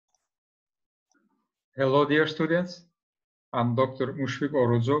Hello, dear students. I'm Dr. Mushfig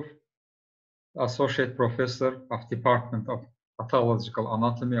Orujov, Associate Professor of Department of Pathological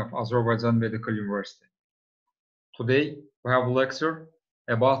Anatomy of Azerbaijan Medical University. Today, we have a lecture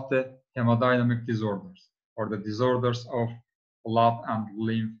about the hemodynamic disorders, or the disorders of blood and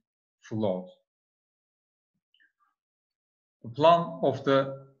lymph flow. The plan of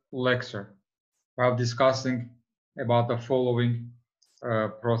the lecture, we are discussing about the following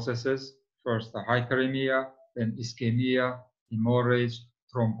processes. First, the hyperemia, then ischemia, hemorrhage,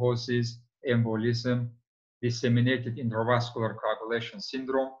 thrombosis, embolism, disseminated intravascular coagulation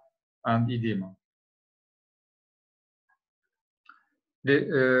syndrome, and edema.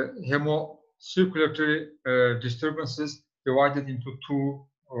 The hemocirculatory disturbances divided into two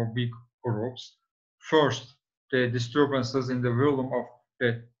big groups. First, the disturbances in the volume of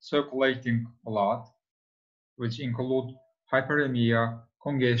the circulating blood, which include hyperemia,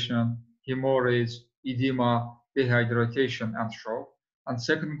 congestion, hemorrhage, edema, dehydration, and shock. And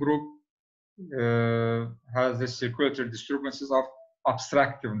second group has the circulatory disturbances of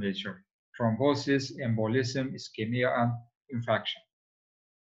obstructive nature, thrombosis, embolism, ischemia, and infection.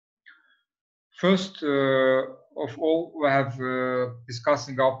 First of all, we have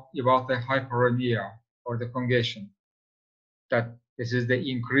discussing about the hyperemia or the congestion. That this is the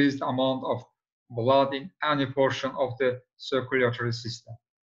increased amount of blood in any portion of the circulatory system.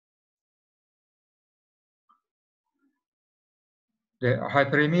 The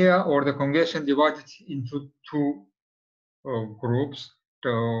hyperemia or the congestion divided into two groups.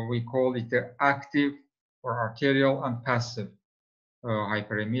 So we call it the active or arterial and passive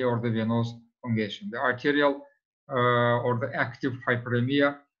hyperemia or the venous congestion. The arterial or the active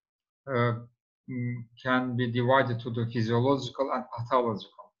hyperemia can be divided to the physiological and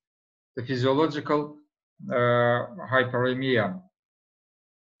pathological. The physiological hyperemia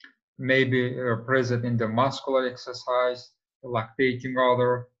may be present in the muscular exercise, the lactating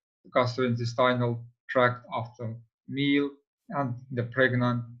udder, the gastrointestinal tract after meal, and the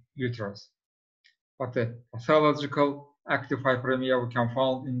pregnant uterus. But the pathological active hyperemia we can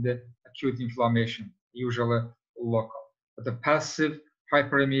find in the acute inflammation, usually local. But the passive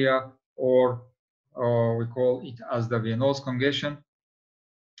hyperemia, or we call it as the venous congestion,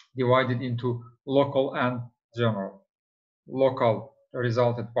 divided into local and general. Local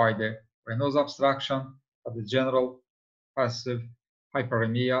resulted by the venous obstruction, but the general passive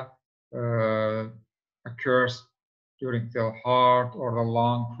hyperemia occurs during the heart or the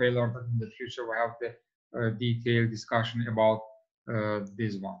lung failure. But in the future, we have the detailed discussion about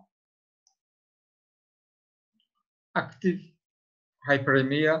this one. Active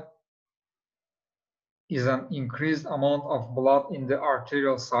hyperemia is an increased amount of blood in the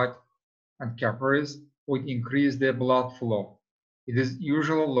arterial site and capillaries would increase the blood flow. It is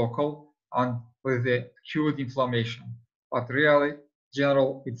usually local and with the acute inflammation, but really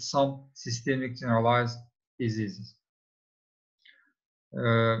general with some systemic generalized diseases.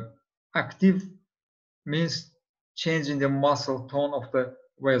 Active means change in the muscle tone of the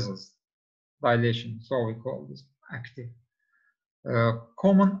vessels, dilation, so we call this active.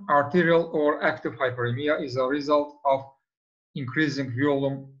 Common arterial or active hyperemia is a result of increasing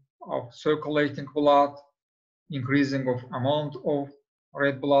volume of circulating blood, increasing of amount of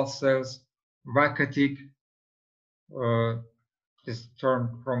red blood cells, vacuotic, is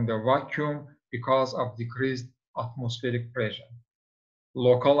termed from the vacuum because of decreased atmospheric pressure.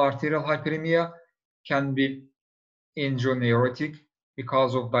 Local arterial hyperemia can be angioneurotic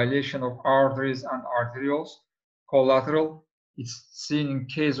because of dilation of arteries and arterioles. Collateral is seen in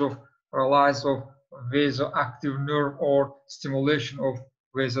case of release of vasoactive nerve or stimulation of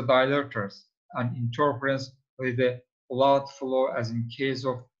vasodilators and interference with the blood flow, as in case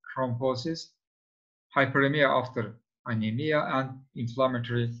of thrombosis, hyperemia after anemia, and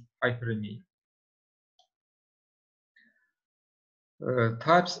inflammatory hyperemia.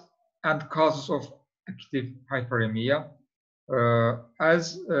 Types and causes of active hyperemia.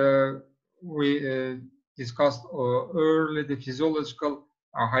 As we discussed earlier, the physiological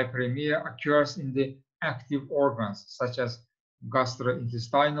hyperemia occurs in the active organs such as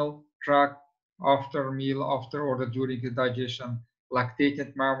gastrointestinal tract, after meal, after or during the digestion,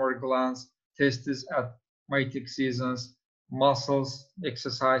 lactated mammary glands, testes at mating seasons, muscles,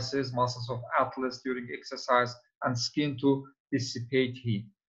 exercises, muscles of atlas during exercise, and skin to dissipate heat.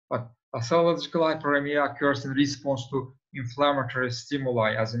 But pathological hyperemia occurs in response to inflammatory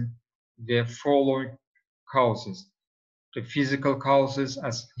stimuli, as in the following causes. The physical causes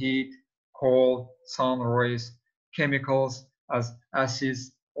as heat, cold, sun rays, chemicals as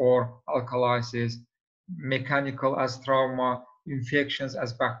acids or alkalies, mechanical as trauma, infections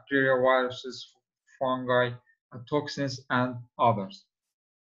as bacteria, viruses, fungi, toxins, and others.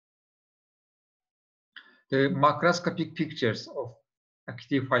 The macroscopic pictures of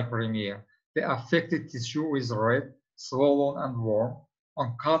active hyperemia. The affected tissue is red, swollen, and warm.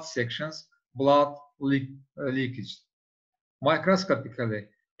 On cut sections, blood leakage. Microscopically,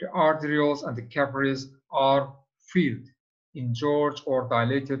 the arterioles and the capillaries are filled, engorged, or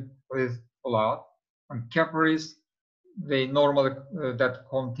dilated with blood. And capillaries, they normally that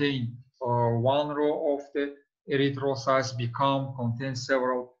contain one row of the erythrocytes contain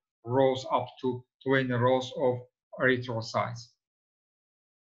several rows up to 20 rows of erythrocytes.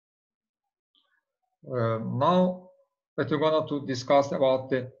 Now, we're going to discuss about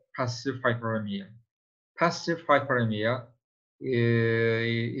the passive hyperemia. Passive hyperemia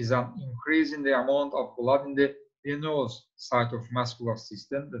is an increase in the amount of blood in the venous side of muscular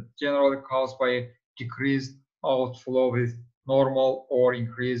system that generally caused by a decreased outflow with normal or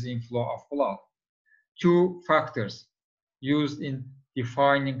increased inflow of blood. Two factors used in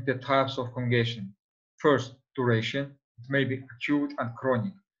defining the types of congestion. First, duration. It may be acute and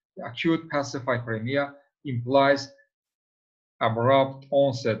chronic. The acute passive hyperemia implies abrupt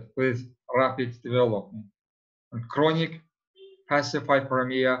onset with rapid development. And chronic passive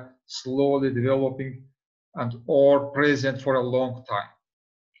hyperemia slowly developing and or present for a long time.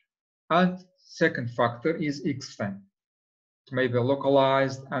 And second factor is extent. It may be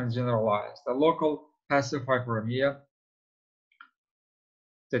localized and generalized. The local passive hyperemia,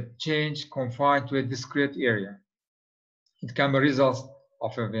 the change confined to a discrete area. It can be results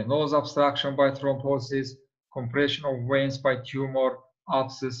of a venous obstruction by thrombosis, compression of veins by tumor,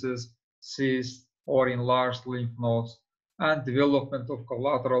 abscesses, cysts, or enlarged lymph nodes, and development of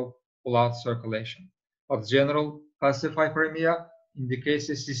collateral blood circulation. But general passive hyperemia indicates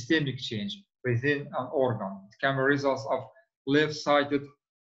a systemic change within an organ. It can be results of left-sided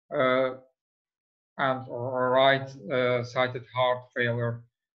and right-sided heart failure,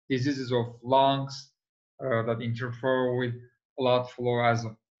 diseases of lungs that interfere with blood flow as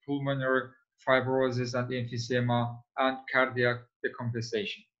pulmonary fibrosis and emphysema, and cardiac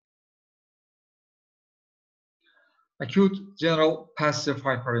decompensation. Acute general passive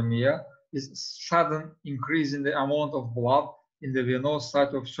hyperemia is sudden increase in the amount of blood in the venous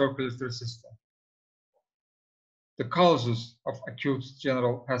side of circulatory system. The causes of acute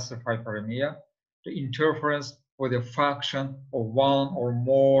general passive hyperemia, the interference with the function of one or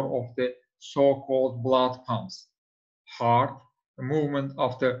more of the so-called blood pumps, heart, the movement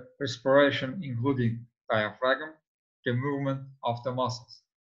of the respiration including diaphragm, the movement of the muscles.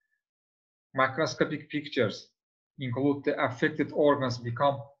 Macroscopic pictures include the affected organs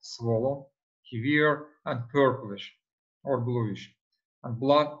become swollen, heavier, and purplish or bluish, and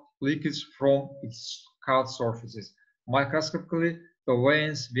blood leakage from its cut surfaces. Microscopically, the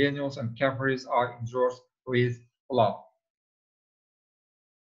veins, venules, and capillaries are engorged with blood.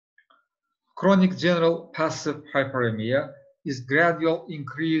 Chronic general passive hyperemia is gradual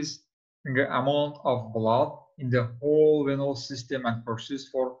increase in the amount of blood in the whole venous system and persists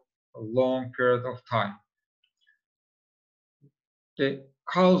for a long period of time. The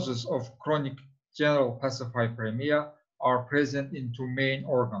causes of chronic general passive hyperemia are present in two main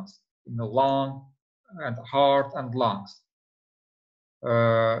organs, in the lung and heart and lungs.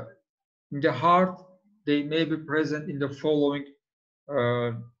 In the heart, they may be present in the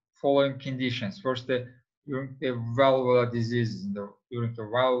following conditions. First, during the valvular diseases, during the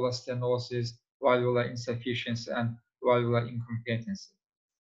valvular stenosis, valvular insufficiency, and valvular incompetency.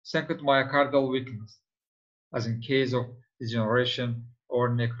 Second, myocardial weakness, as in case of degeneration or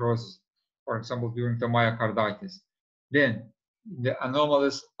necrosis, for example, during the myocarditis. Then, the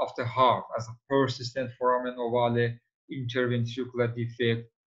anomalies of the heart, as a persistent foramen ovale, interventricular defect,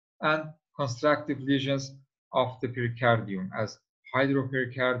 and constructive lesions of the pericardium, as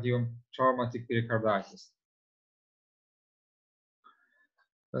hydropericardium, traumatic pericarditis.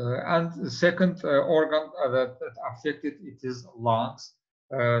 And the second organ that affected it is lungs.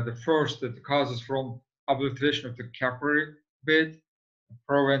 The first that causes from obliteration of the capillary bed,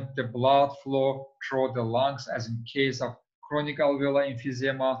 prevent the blood flow through the lungs, as in case of chronic alveolar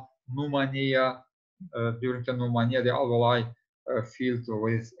emphysema, pneumonia. During the pneumonia, the alveoli filled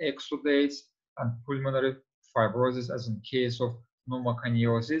with exudates, and pulmonary fibrosis, as in case of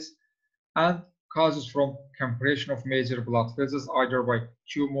pneumoconiosis, and causes from compression of major blood vessels, either by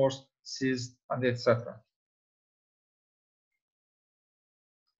tumors, cysts, and etc.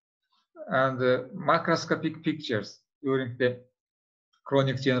 And macroscopic pictures during the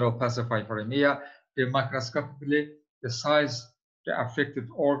chronic general passive hyperemia, the macroscopically, the size, the affected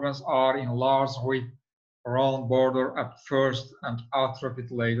organs are enlarged with round border at first and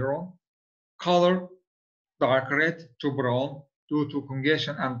atrophied later on. Color dark red to brown due to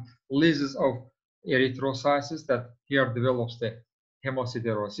congestion and lesions of erythrocytes that here develops the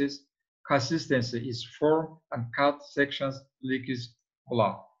hemosiderosis. Consistency is firm and cut sections leakage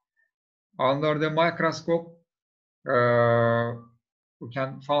blood. Under the microscope, we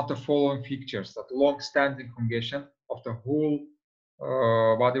can find the following features: that long-standing congestion of the whole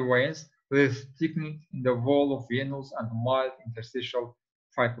body veins with thickening in the wall of venous and mild interstitial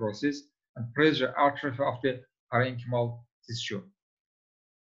fibrosis and pressure atrophy of the parenchymal tissue.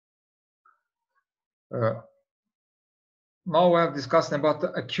 Now we have discussed about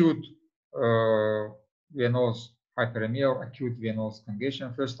the acute venous hyperemia or acute venous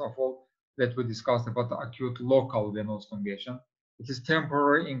congestion. First of all, let we discuss about the acute local venous congestion. It is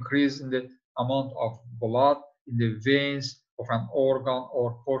temporary increase in the amount of blood in the veins of an organ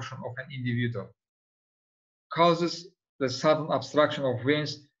or portion of an individual. Causes the sudden obstruction of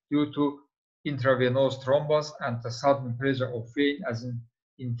veins due to intravenous thrombus and the sudden pressure of vein as in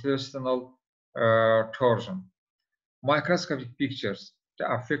intestinal torsion. Microscopic pictures,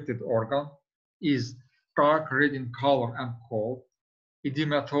 the affected organ is dark red in color and cold,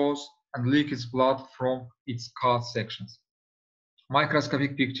 edematous and leaks blood from its cut sections.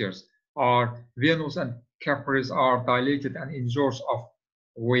 Microscopic pictures are venous and capillaries are dilated and engorged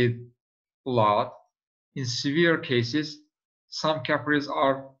with blood. In severe cases, some capillaries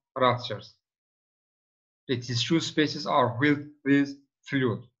are ruptured. The tissue spaces are filled with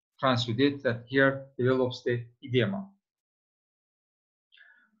fluid, transudate that here develops the edema.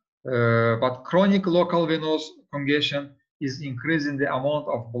 But chronic local venous congestion is increasing the amount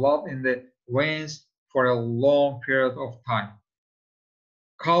of blood in the veins for a long period of time.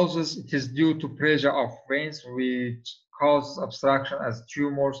 Causes, it is due to pressure of veins which causes obstruction as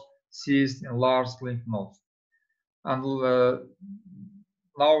tumors, cysts, and large lymph nodes. And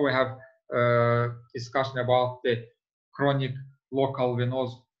now we have discussion about the chronic local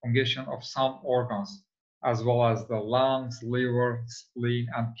venous congestion of some organs, as well as the lungs, liver, spleen,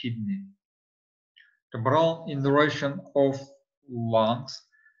 and kidney. The brown induration of lungs,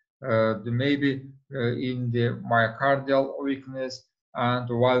 maybe in the myocardial weakness and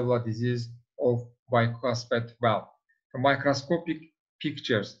valvular disease of bicuspid valve. The microscopic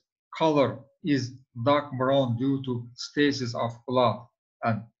pictures, color is dark brown due to stasis of blood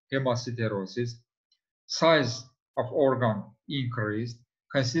and hemosiderosis. Size of organ increased,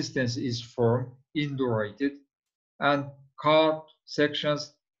 consistency is firm, indurated, and cut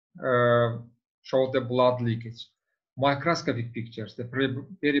sections show the blood leakage. Microscopic pictures, the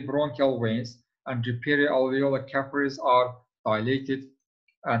peribronchial veins and the perialveolar capillaries are dilated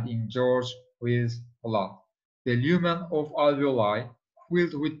and engorged with blood. The lumen of alveoli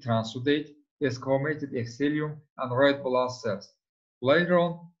filled with transudate, desquamated epithelium, and red blood cells. Later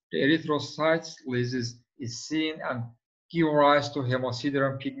on, the erythrocytes lysis is seen and give rise to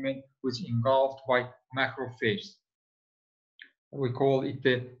hemosiderin pigment, which engulfed by macrophages. We call it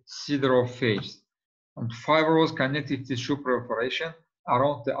the siderophage. And fibrous connective tissue proliferation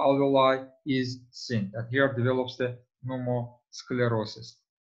around the alveoli is seen, and here develops the pneumosclerosis.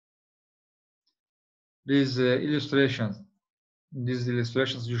 These illustrations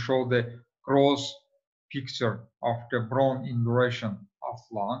you show the gross picture of the brown induration of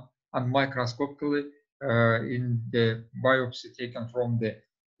lung, and microscopically in the biopsy taken from the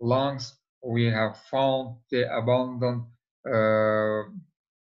lungs, we have found the abundant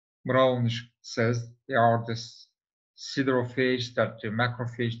brownish cells. They are the siderophage, that the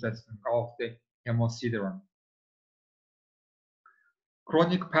macrophage that engulf the hemosiderin.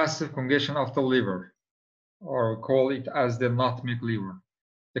 Chronic passive congestion of the liver, or we call it as the nutmeg liver.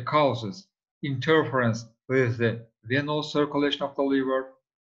 The causes: interference with the venous circulation of the liver,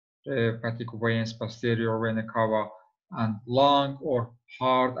 the hepatic veins, posterior vena cava, and lung or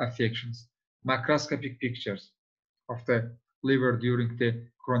heart affections. Macroscopic pictures of the liver during the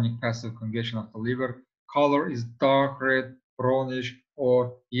chronic passive congestion of the liver. Color is dark red, brownish,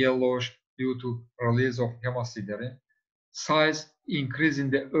 or yellowish due to release of hemosiderin. Size increase in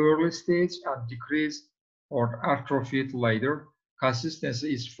the early stage and decrease or atrophied later.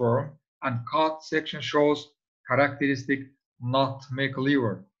 Consistency is firm, and cut section shows characteristic nutmeg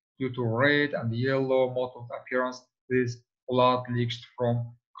liver due to red and yellow mottled appearance with blood leaked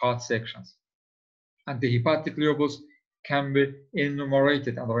from cut sections. And the hepatic lobes can be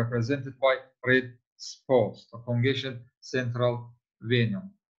enumerated and represented by red spots, the congestion central venum.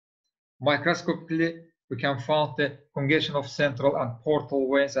 Microscopically, we can find the congestion of central and portal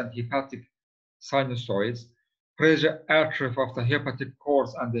veins and hepatic sinusoids, pressure atrophy of the hepatic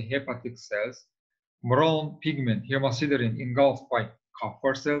cords and the hepatic cells, brown pigment hemosiderin engulfed by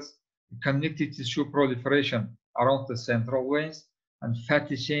Kupffer cells, connective tissue proliferation around the central veins, and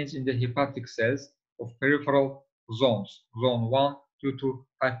fatty chains in the hepatic cells of peripheral zones, zone 1, due to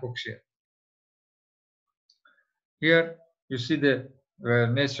hypoxia. Here you see the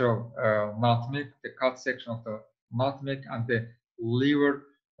natural nutmeg, the cut section of the nutmeg, and the liver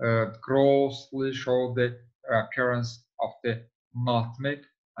grossly show the appearance of the nutmeg.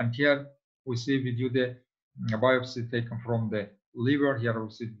 And here we see with you the biopsy taken from the liver. Here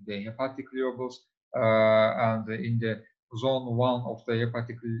we see the hepatic lobules, and in the zone 1 of the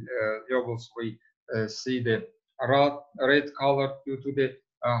hepatic lobules we see the red color due to the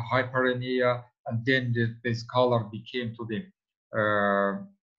hyperemia, and then this color became to the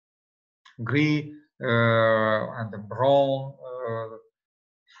gray and the brown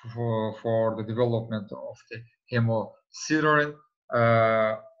for the development of the hemosiderin,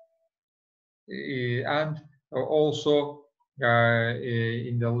 and also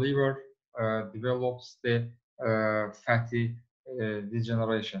in the liver develops the fatty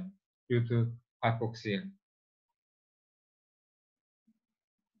degeneration due to hypoxia.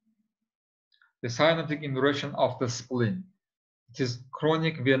 The cyanotic induration of the spleen. It is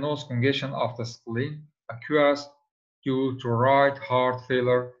chronic venous congestion of the spleen, occurs due to right heart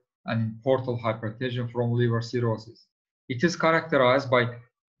failure and portal hypertension from liver cirrhosis. It is characterized by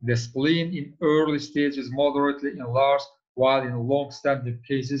the spleen in early stages moderately enlarged, while in long-standing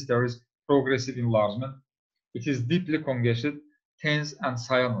cases there is progressive enlargement. It is deeply congested, tense, and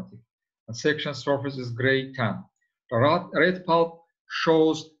cyanotic. The section surface is gray tan. The red pulp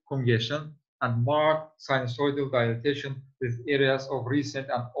shows congestion and marked sinusoidal dilatation with areas of recent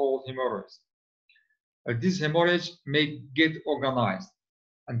and old hemorrhage. This hemorrhage may get organized,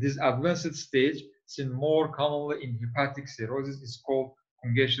 and this advanced stage, seen more commonly in hepatic cirrhosis, is called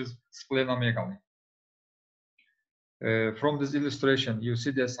congestive splenomegaly. From this illustration, you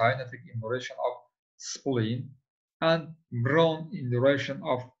see the cyanotic induration of spleen and brown induration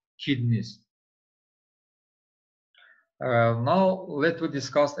of kidneys. Now let us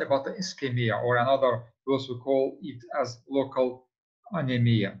discuss about the ischemia, or another, those who call it as local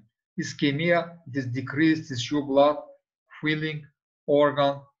anemia. Ischemia is decreased tissue blood filling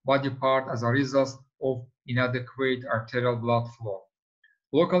organ body part as a result of inadequate arterial blood flow.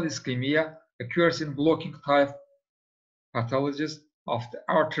 Local ischemia occurs in blocking type pathologies of the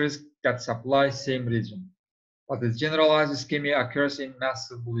arteries that supply same region, but the generalized ischemia occurs in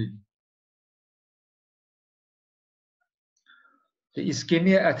massive bleeding. The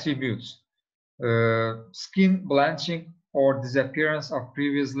ischemia attributes: skin blanching or disappearance of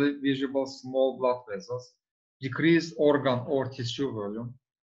previously visible small blood vessels, decreased organ or tissue volume,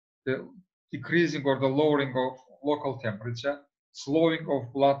 the decreasing or the lowering of local temperature, slowing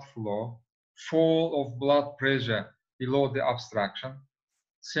of blood flow, fall of blood pressure below the obstruction,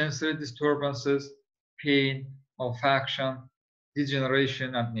 sensory disturbances, pain, malfunction,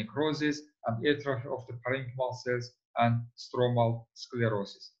 degeneration and necrosis, and atrophy of the parenchymal cells, and stromal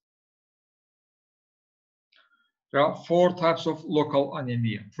sclerosis. There are 4 types of local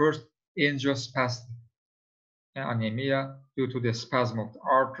anemia. First, angiospastic anemia due to the spasm of the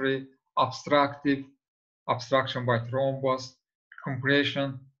artery, obstruction by thrombus,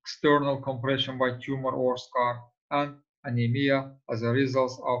 compression, external compression by tumor or scar, and anemia as a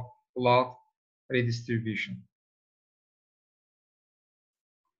result of blood redistribution.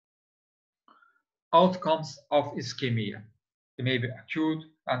 Outcomes of ischemia. They may be acute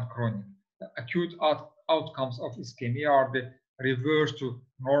and chronic. The acute outcomes of ischemia are the reverse to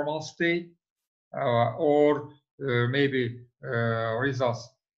normal state, or maybe results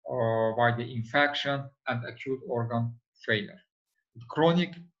by the infection and acute organ failure. The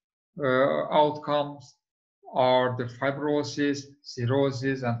chronic outcomes are the fibrosis,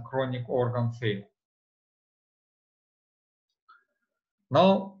 cirrhosis, and chronic organ failure.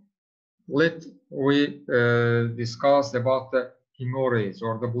 Now, let we discuss about the hemorrhage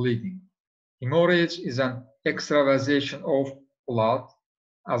or the bleeding. Hemorrhage is an extravasation of blood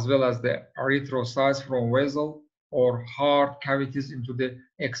as well as the erythrocytes from vessel or heart cavities into the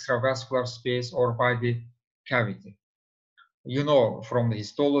extravascular space or by the cavity. You know from the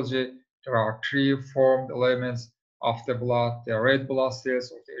histology there are 3 formed elements of the blood: the red blood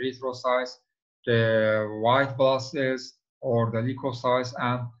cells of the erythrocytes, the white blood cells or the leukocytes,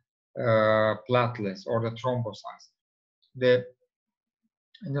 and platelets or the thrombocytes.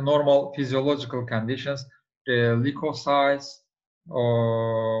 In the normal physiological conditions, the leukocytes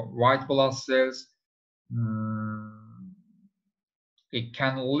or white blood cells, it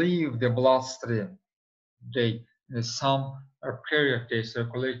can leave the bloodstream. In some period they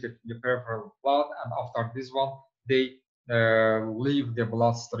circulated in the peripheral blood, and after this one they leave the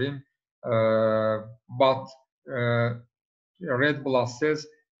bloodstream but red blood cells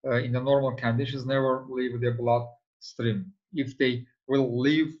in the normal conditions never leave the blood stream. If they will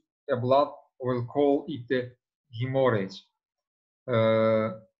leave the blood, we'll call it the hemorrhage.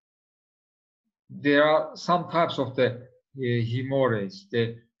 There are some types of the hemorrhage.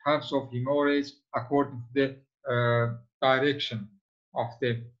 The types of hemorrhage according to the direction of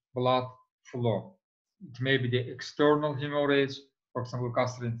the blood flow. It may be the external hemorrhage, for example,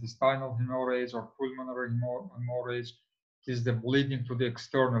 gastrointestinal hemorrhage or pulmonary hemorrhage. It is the bleeding to the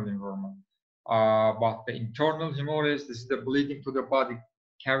external environment. But the internal hemorrhage, this is the bleeding to the body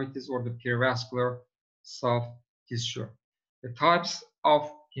cavities or the perivascular soft tissue. The types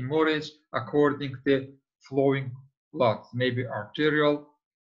of hemorrhage according to the flowing blood, maybe arterial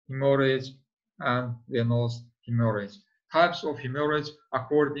hemorrhage and venous hemorrhage. Types of hemorrhage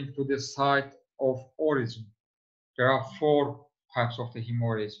according to the site of origin. There are 4 types of the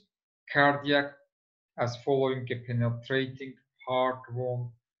hemorrhage. Cardiac, as following a penetrating heart wound.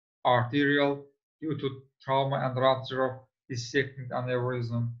 Arterial, due to trauma and rupture of dissecting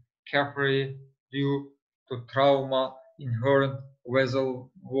aneurysm. Capillary, due to trauma, inherent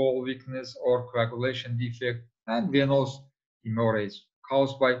vessel wall weakness or coagulation defect. And venous hemorrhage,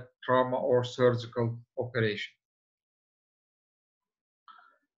 caused by trauma or surgical operation.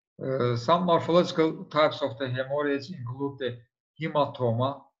 Some morphological types of the hemorrhage include the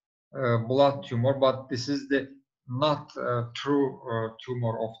hematoma, blood tumor, but this is the not true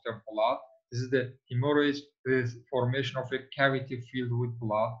tumor of the blood. This is the hemorrhage with formation of a cavity filled with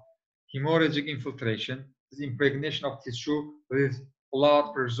blood. Hemorrhagic infiltration is impregnation of tissue with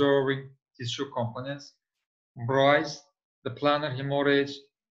blood preserving tissue components. Brise, the planar hemorrhage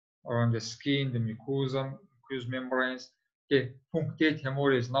on the skin, the mucosa, mucous membranes. The punctate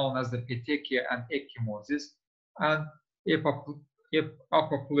hemorrhage known as the petechia and ecchymosis, and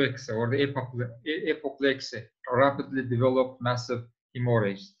apoplexy or the apoplexy, rapidly developed massive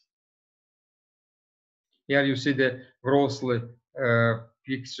hemorrhage. Here you see the grossly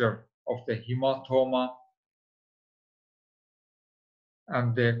picture of the hematoma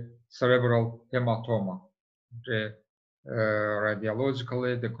and the cerebral hematoma. The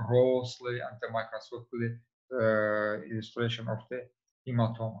radiologically, the grossly and the microscopically illustration of the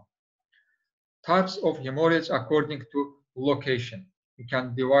hematoma. Types of hemorrhage according to location. We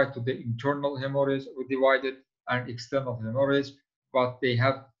can divide to the internal hemorrhage, we divided, and external hemorrhage, but they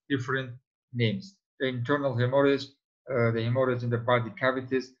have different names. The internal hemorrhage, the hemorrhage in the body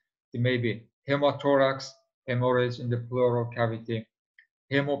cavities, it may be hemothorax, hemorrhage in the pleural cavity,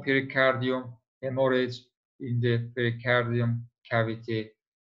 hemopericardium, hemorrhage in the pericardium cavity,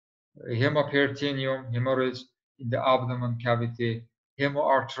 hemoperitoneum, hemorrhage in the abdomen cavity,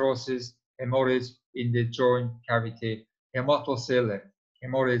 hemoarthrosis, hemorrhage in the joint cavity, hematocellular,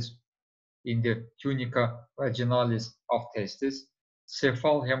 hemorrhage in the tunica vaginalis of testis,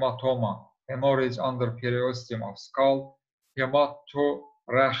 cephalhematoma, hemorrhage under periosteum of skull,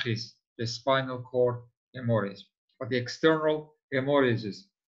 hematorrhachis, the spinal cord hemorrhage. But the external hemorrhages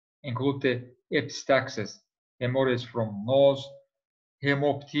include the epistaxis, hemorrhage from nose,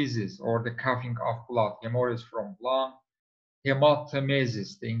 hemoptysis or the coughing of blood, hemorrhage from lung,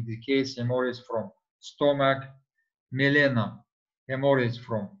 hematemesis, that indicates hemorrhage from stomach, melena, hemorrhage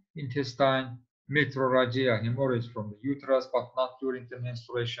from intestine, metrorrhagia, hemorrhage from the uterus but not during the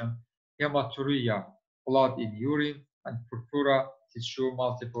menstruation, hematuria, blood in urine, and purpura, tissue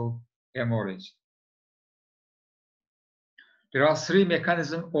multiple hemorrhage. There are 3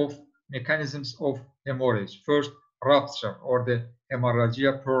 mechanisms of hemorrhage. First, rupture or the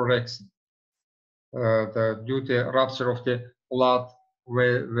hemorrhagia per rexin, due to rupture of the blood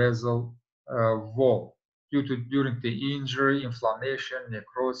vessel wall during the injury, inflammation,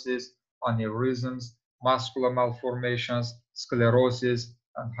 necrosis, aneurysms, muscular malformations, sclerosis,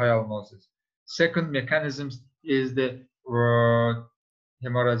 and hyalinosis. Second mechanism is the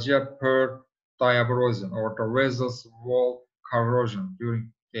hemorrhagia per diabrosin or the vessels wall corrosion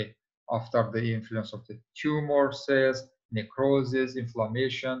after the influence of the tumor cells, necrosis,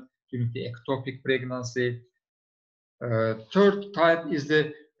 inflammation during the ectopic pregnancy. Third type is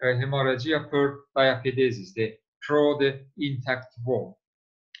the hemorrhagia per diapedesis, through the intact wall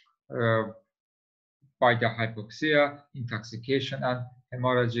by the hypoxia, intoxication, and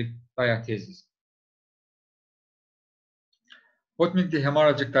hemorrhagic diathesis. What means the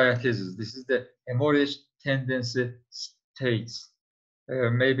hemorrhagic diathesis? This is the hemorrhage tendency states.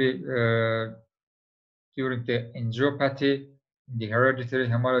 Maybe during the angiopathy, the hereditary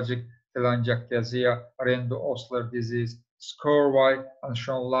hemorrhagic telangiectasia, Rendo-Osler disease, Scurvy and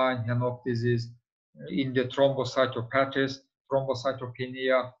Schönlein-Henoch disease, in the thrombocytopathies,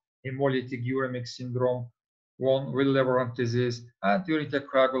 thrombocytopenia, hemolytic uremic syndrome, von Willebrand disease, and urethral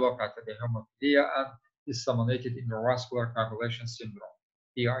coagulopathy, the hemophilia, and disseminated intravascular coagulation syndrome,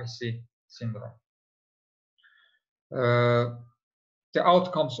 PIC syndrome. The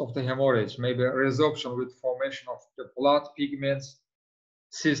outcomes of the hemorrhage may be resorption with formation of the blood pigments,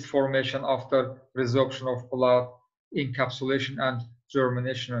 cyst formation after resorption of blood, encapsulation and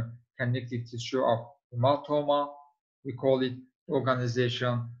germination of connective tissue of hematoma, we call it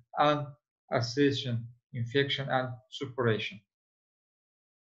organization, and accession, infection, and suppuration.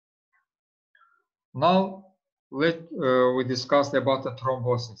 Now, we discussed about the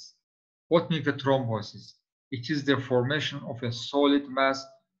thrombosis. What means the thrombosis? It is the formation of a solid mass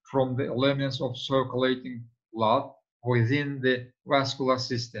from the elements of circulating blood within the vascular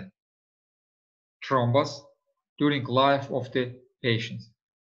system. Thrombus during life of the patient.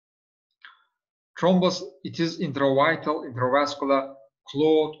 Thrombus, it is intravital, intravascular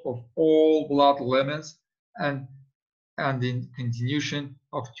clot of all blood elements and in continuation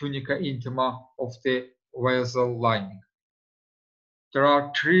of tunica intima of the vessel lining. There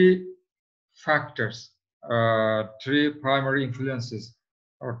are three factors, three primary influences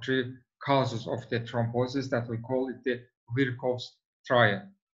or three causes of the thrombosis that we call it the Virchow's triad.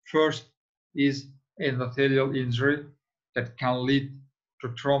 First is endothelial injury that can lead to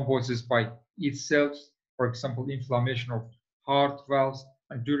thrombosis by itself, for example, inflammation of heart valves,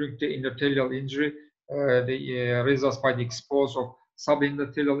 and during the endothelial injury, the results by the exposure of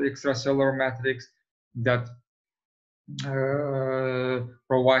subendothelial extracellular matrix that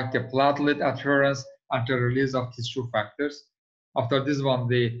provide the platelet adherence and the release of tissue factors. After this one,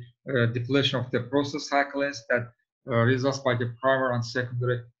 the depletion of the prostacyclins that results by the primary and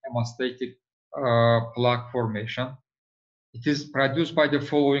secondary hemostatic plaque formation. It is produced by the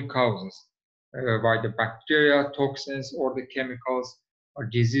following causes: by the bacteria, toxins, or the chemicals, or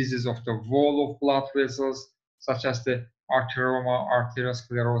diseases of the wall of blood vessels, such as the arterioma,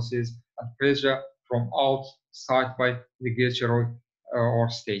 arteriosclerosis, and pressure from outside by ligatory or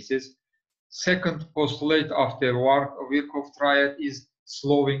stasis. Second postulate of the Virchow triad is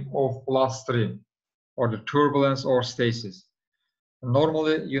slowing of bloodstream, or the turbulence or stasis.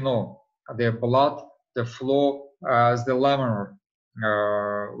 Normally, you know, the blood, the flow as the laminar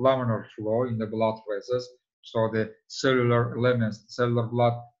flow in the blood vessels. So the cellular elements, cellular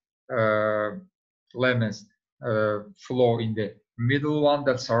blood elements flow in the middle one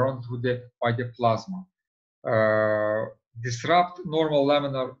that's surrounded by the plasma. Disrupt normal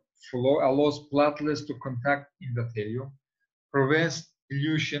laminar flow allows platelets to contact endothelium, prevents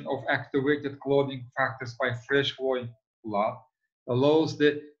dilution of activated clotting factors by fresh flowing blood, allows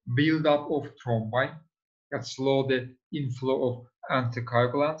the buildup of thrombi that slow the inflow of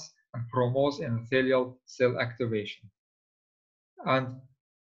anticoagulants and promotes endothelial cell activation. And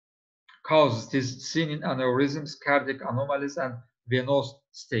causes is seen in aneurysms, cardiac anomalies, and venous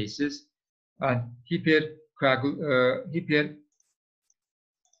stasis, and hypercoagulability,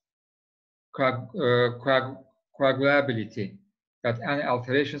 that any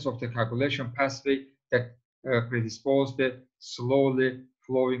alterations of the coagulation pathway that predispose the slowly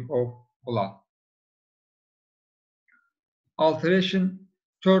flowing of blood. Alteration,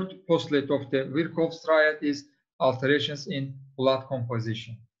 third postulate of the Virchow triad is alterations in blood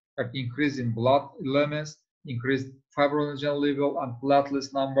composition, that increase in blood elements, increased fibrinogen level, and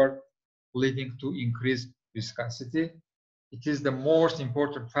platelets number, leading to increased viscosity. It is the most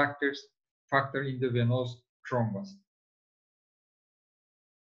important factor in the venous thrombus.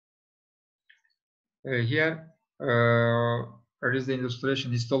 Here is the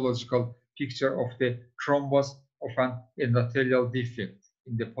illustration, histological picture of the thrombus of an endothelial defect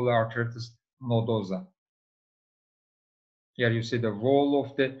in the polyarteritis nodosa. Here you see the wall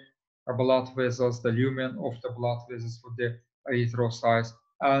of the blood vessels, the lumen of the blood vessels with the erythrocytes,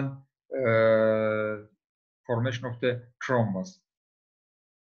 and formation of the thrombus.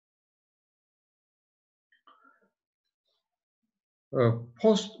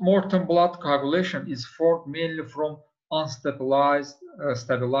 Post-mortem blood coagulation is formed mainly from unstabilized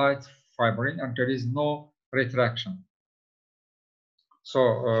stabilized fibrin, and there is no retraction.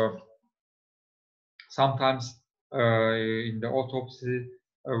 So sometimes in the autopsy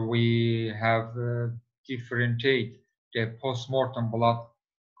we have differentiate the post-mortem blood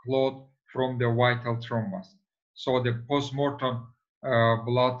clot from the vital thrombus. So the post-mortem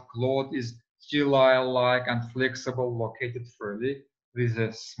blood clot is gel-like and flexible, located freely with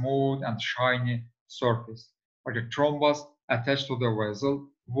a smooth and shiny surface. But the thrombus attached to the vessel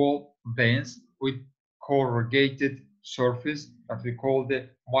wall dense with corrugated surface that we call the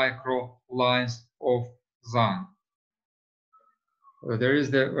micro lines of Zahn. There is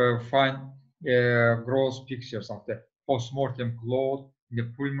the fine gross pictures of the postmortem clot in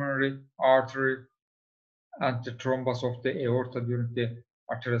the pulmonary artery and the thrombus of the aorta during the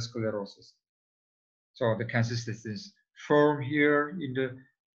arteriosclerosis. So the consistency is firm here in the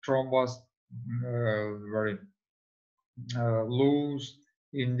thrombus, very loose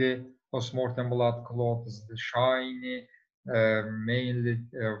in the postmortem blood clot is the shiny, mainly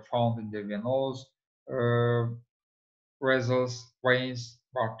found in the venous vessels, veins,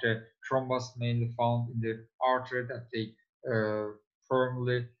 but the thrombus mainly found in the artery that they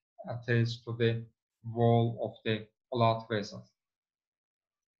firmly attach to the wall of the blood vessels.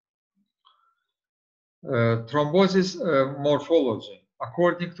 Thrombosis morphology.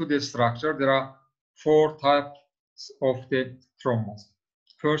 According to the structure, there are 4 types of the thrombus.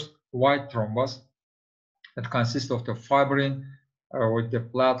 First, white thrombus that consists of the fibrin with the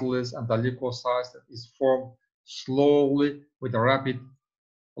platelets and the leukocytes that is formed slowly with a rapid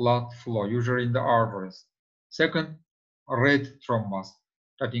blood flow, usually in the arteries. Second, red thrombus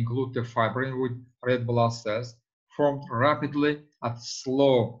that include the fibrin with red blood cells formed rapidly at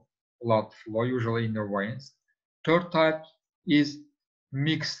slow blood flow, usually in the veins. Third type is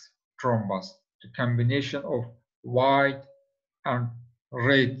mixed thrombus, the combination of white and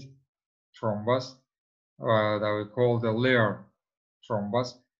red thrombus that we call the layer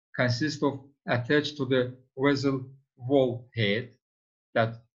thrombus, consists of attached to the vessel wall head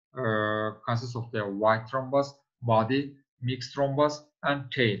that consists of the white thrombus, body, mixed thrombus,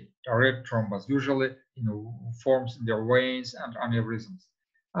 and tail, the red thrombus, usually forms in the veins and aneurysms.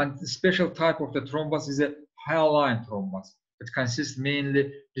 And the special type of the thrombus is a hyaline thrombus. It consists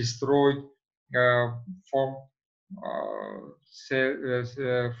mainly destroyed from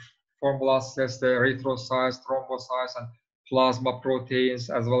blood cells, the erythrocytes, thrombocytes, and plasma proteins,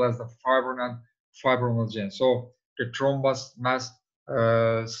 as well as the fibrin and fibrinogen. So the thrombus mass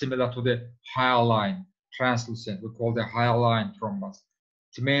similar to the hyaline, translucent, we call the hyaline thrombus.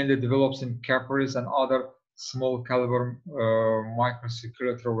 It mainly develops in capillaries and other small caliber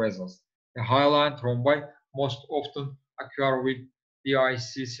microcirculatory vessels. The hyaline thrombi most often occur with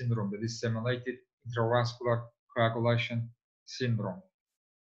DIC syndrome, the disseminated intravascular coagulation syndrome.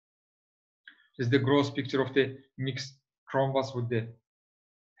 This is the gross picture of the mixed thrombus with the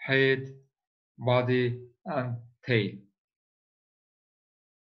head, body, and tail.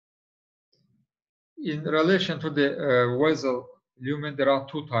 In relation to the vessel lumen, there are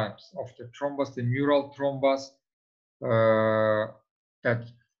 2 types of the thrombus: the mural thrombus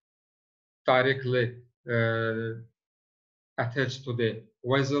that directly attached to the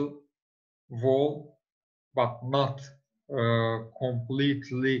vessel wall, but not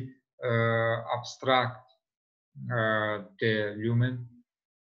completely obstruct the lumen,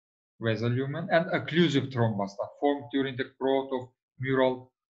 vessel lumen, and occlusive thrombus that formed during the growth of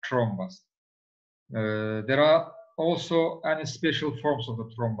mural thrombus. There are also any special forms of the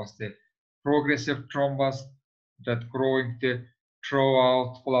thrombus, the progressive thrombus that growing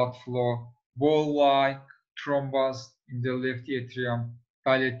throughout blood flow, ball-like thrombus in the left atrium,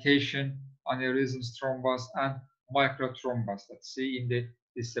 dilatation, aneurysms thrombus, and microthrombus that see in the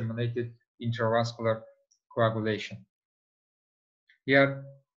disseminated intravascular coagulation. Here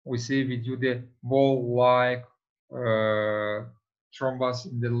we see with you the ball-like thrombus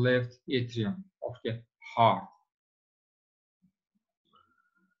in the left atrium of the heart.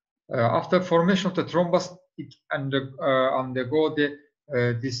 After formation of the thrombus, it undergo the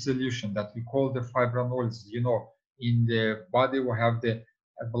dissolution that we call the fibrinolysis. You know, in the body we have the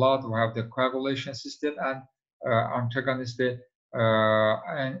blood, we have the coagulation system, and antagonist the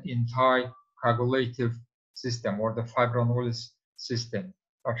anti-coagulative system, or the fibrinolysis system,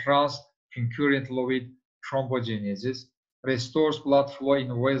 that runs concurrently with thrombogenesis, restores blood flow in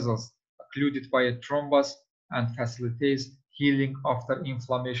vessels occluded by a thrombus, and facilitates healing after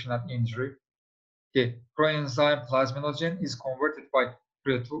inflammation and injury. The coenzyme plasminogen is converted by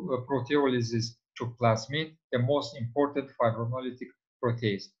proteolysis to plasmin, the most important fibrinolytic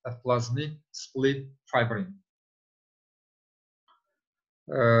protease. That plasmin split fibrin.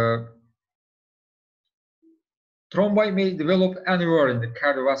 Thrombi may develop anywhere in the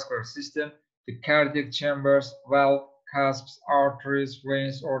cardiovascular system, the cardiac chambers, valve, cusps, arteries,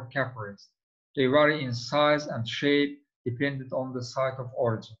 veins, or capillaries. They vary in size and shape dependent on the site of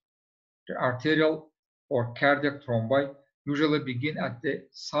origin. The arterial or cardiac thrombi usually begin at the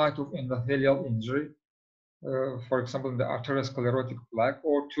site of endothelial injury, for example, in the arteriosclerotic plaque,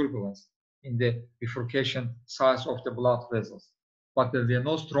 or turbulence in the bifurcation sites of the blood vessels. But the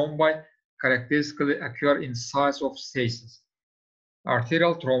venous thrombi characteristically occur in sites of stasis.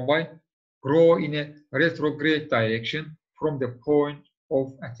 Arterial thrombi grow in a retrograde direction, from the point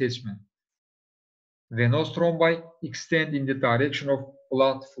of attachment. Venous thrombi extend in the direction of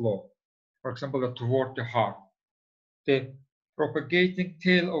blood flow, for example, toward the heart. The propagating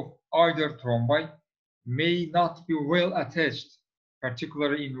tail of either thrombi may not be well attached,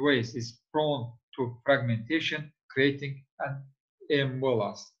 particularly in ways is prone to fragmentation, creating an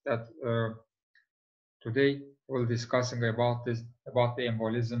embolus. That today we'll discussing about the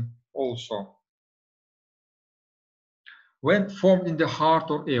embolism also. When formed in the heart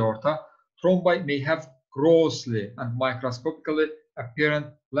or aorta, thrombi may have grossly and microscopically apparent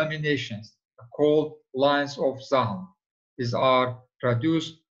laminations called lines of Zahm. These are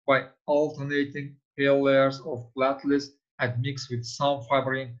produced by alternating pale layers of platelets admixed with some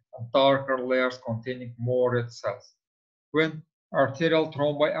fibrin and darker layers containing more red cells. When arterial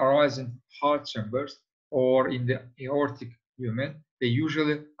thrombi arise in heart chambers or in the aortic lumen, they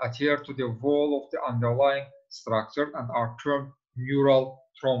usually adhere to the wall of the underlying structure and are termed mural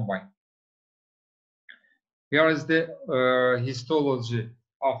thrombi. Here is the histology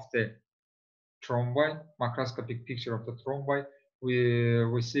of the thrombi, macroscopic picture of the thrombi.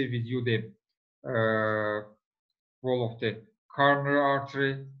 We see with you the wall of the coronary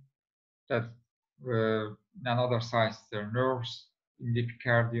artery, that another side the nerves in the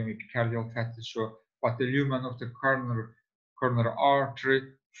epicardium, epicardial fat tissue, but the lumen of the coronary artery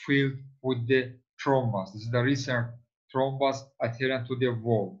filled with the thrombus. This is the recent thrombus adherent to the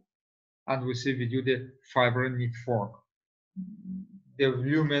wall. And we see with you the fibrin network. The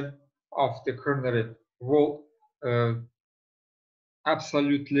lumen of the coronary wall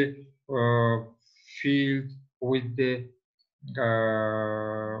absolutely filled with the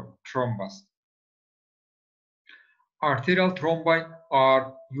thrombus. Arterial thrombi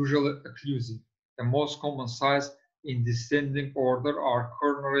are usually occlusive. The most common size in descending order are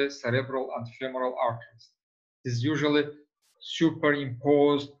coronary, cerebral, and femoral arteries. It is usually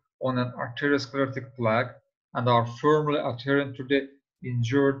superimposed on an arteriosclerotic plaque and are firmly adherent to the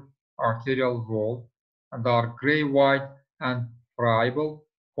injured arterial wall and are gray-white and friable,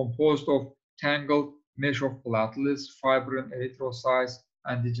 composed of tangled mesh of platelets, fibrin, erythrocytes,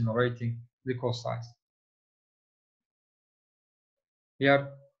 and degenerating leukocytes.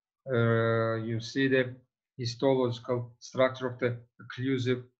 Here you see the histological structure of the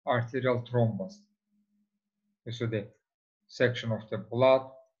occlusive arterial thrombus. You see the section of the blood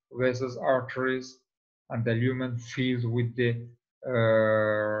vessels, arteries, and the lumen filled with the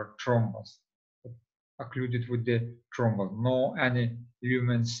thrombus, occluded with the thrombus. No any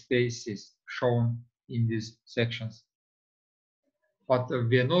lumen spaces shown in these sections. But the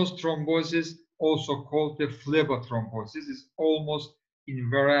venous thrombosis, also called the phlebothrombosis, is almost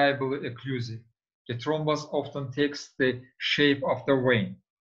invariably occlusive. The thrombus often takes the shape of the vein.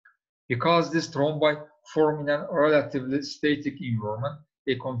 Because these thrombi form in a relatively static environment,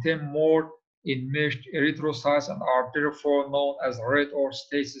 they contain more enmeshed erythrocytes and are therefore known as red or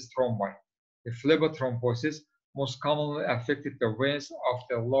stasis thrombi. The phlebothrombosis most commonly affected the veins of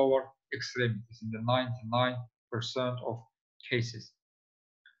the lower extremities in the 99% of cases.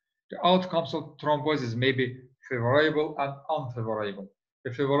 The outcomes of thrombosis may be favorable and unfavorable.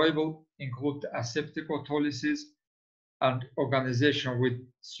 The favorable include the aseptic autolysis and organization with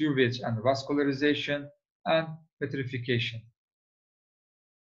sewage and vascularization and petrification.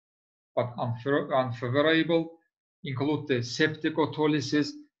 But unfavorable include the septic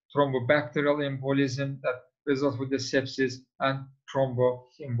autolysis, thrombobacterial embolism that results with the sepsis, and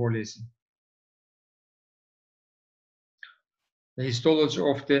thromboembolism. The histology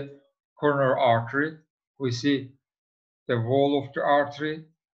of the coronary artery, we see the wall of the artery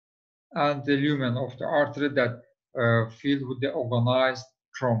and the lumen of the artery that filled with the organized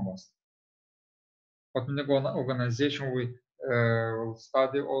thrombus. But in the organization we will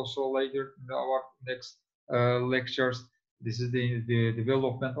study also later in our next lectures. This is the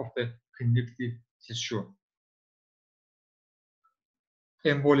development of the connective tissue.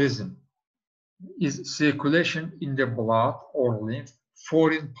 Embolism is circulation in the blood or lymph,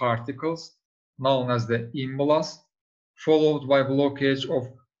 foreign particles known as the embolus, followed by blockage of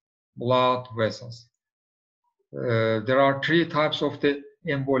blood vessels. There are three types of the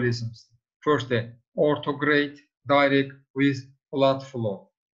embolisms. First, the orthograde, direct with blood flow.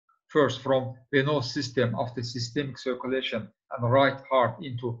 First, from venous system of the systemic circulation and right heart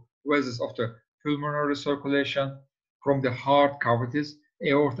into vessels of the pulmonary circulation, from the heart cavities,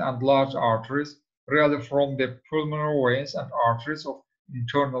 aorta and large arteries, really from the pulmonary veins and arteries of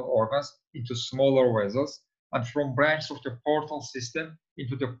internal organs into smaller vessels, and from branches of the portal system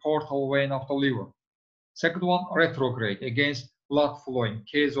into the portal vein of the liver. Second one, retrograde, against blood flow in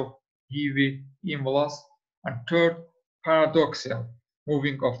case of heavy embolus. And third, paradoxical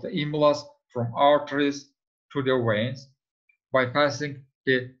moving of the embolus from arteries to the veins, bypassing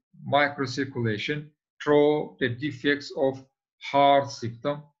the microcirculation through the defects of heart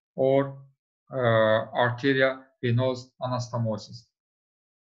septum or arteriovenous anastomosis.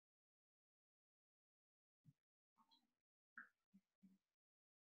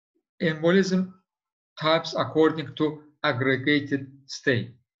 Embolism types according to aggregated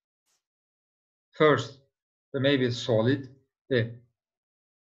state. First, there may be solid, the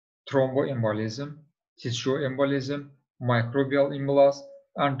thromboembolism, tissue embolism, microbial embolus,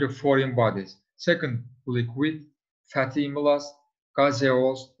 and the foreign bodies. Second, liquid, fatty embolus,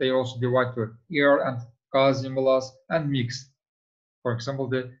 gaseous, they also divide to air and gas embolus, and mixed. For example,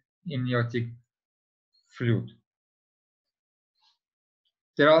 the amniotic fluid.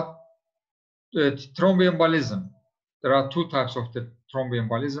 There are thromboembolism. There are two types of the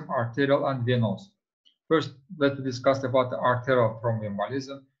thromboembolism, arterial and venous. First, let's discuss about the arterial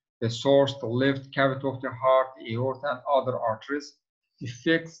thromboembolism. The source, the left cavity of the heart, aorta, and other arteries,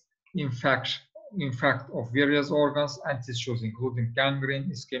 affects infarct of various organs and tissues, including gangrene,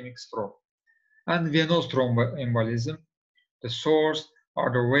 ischemic stroke. And venous thromboembolism, the source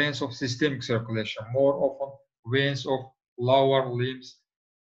are the veins of systemic circulation, more often veins of lower limbs,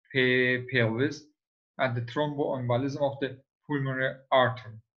 pelvis, and the thromboembolism of the pulmonary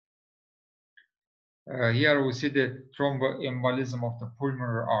artery. Here we see the thromboembolism of the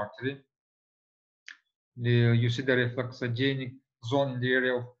pulmonary artery. You see the reflexogenic zone in the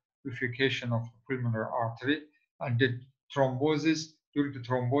area of bifurcation of the pulmonary artery, and the thrombosis, during the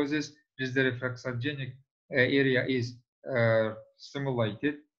thrombosis, the reflexogenic area is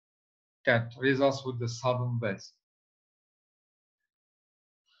stimulated, that results with the sudden death.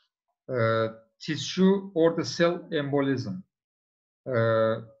 Tissue or the cell embolism.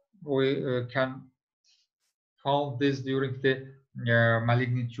 We can found this during the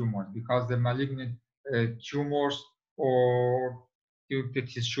malignant tumors, because the malignant tumors or due to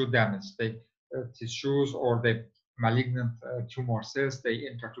tissue damage, the tissues or the malignant tumor cells, they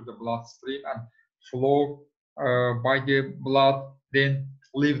enter to the bloodstream and flow by the blood, then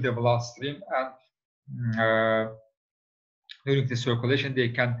leave the bloodstream, and during the circulation they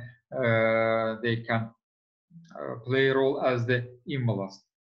can play a role as the embolus.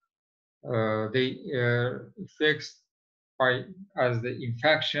 They affects as the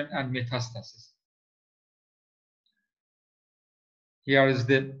infection and metastasis. Here is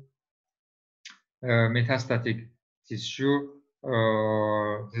the metastatic tissue.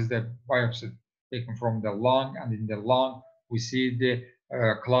 This is the biopsy taken from the lung, and in the lung we see the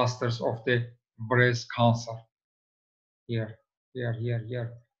clusters of the breast cancer. Here.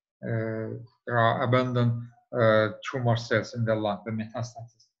 There are abundant tumor cells in the lung, the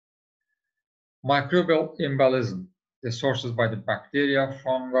metastasis. Microbial embolism, the sources by the bacteria,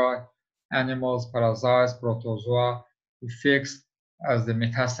 fungi, animals, parasites, protozoa, effects as the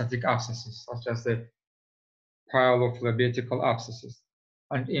metastatic abscesses, such as the pilophlebiatical abscesses,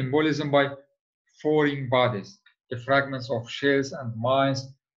 and embolism by foreign bodies, the fragments of shells and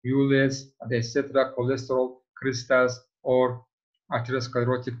mines, uleates, and etc., cholesterol crystals, or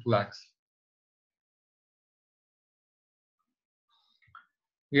atherosclerotic plaques.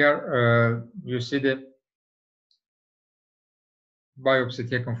 Here you see the biopsy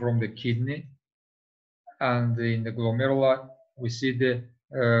taken from the kidney, and in the glomeruli we see the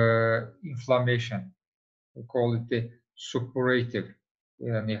inflammation. We call it the suppurative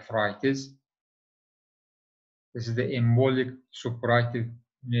nephritis. This is the embolic suppurative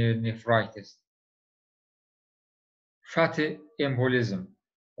nephritis. Fatty embolism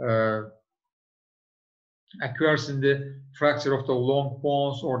occurs in the fracture of the long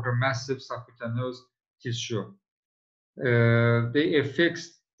bones or the massive subcutaneous tissue. They affect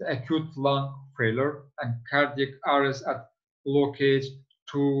the acute lung failure and cardiac arrest at blockage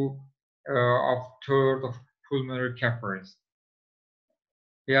 2/3 of pulmonary capillaries.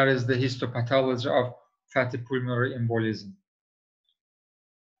 Here is the histopathology of fatty pulmonary embolism.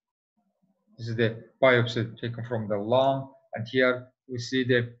 This is the biopsy taken from the lung, and here we see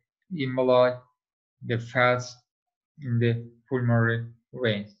the emboli, the fats in the pulmonary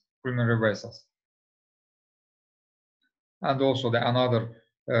veins, pulmonary vessels. And also the another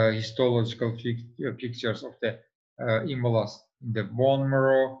histological pictures of the embolus in the bone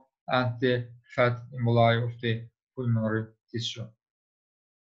marrow and the fat emboli of the pulmonary tissue.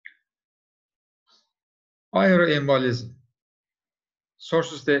 Aeroembolism.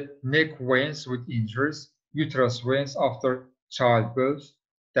 Sources the neck veins with injuries, uterus veins after childbirth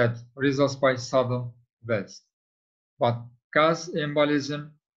that results by sudden death. But gas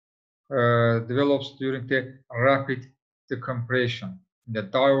embolism develops during the rapid the compression, the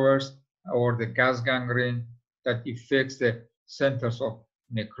diverse or the gas gangrene that affects the centers of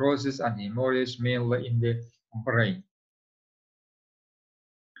necrosis and hemorrhage, mainly in the brain.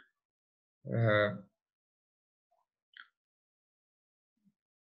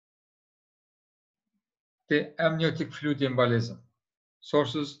 The amniotic fluid embolism.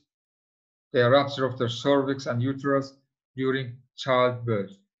 Sources: the rupture of the cervix and uterus during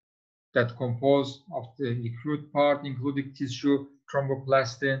childbirth, that compose of the acute part, including tissue,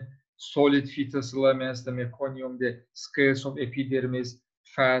 thromboplastin, solid fetus elements, the meconium, the scales of epidermis,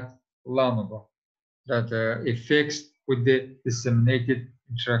 fat, lamina, that affects with the disseminated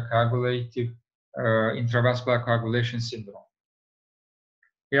intravascular coagulation syndrome.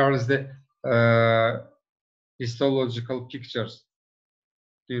 Here is the histological pictures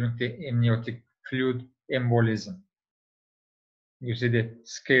during the amniotic fluid embolism. You see the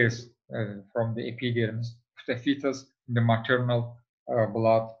scales from the epidermis of the fetus in the maternal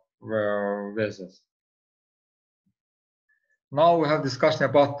blood vessels. Now we have discussion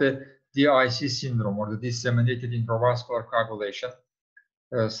about the DIC syndrome, or the disseminated intravascular coagulation.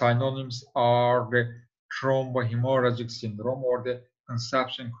 Synonyms are the thrombohemorrhagic syndrome or the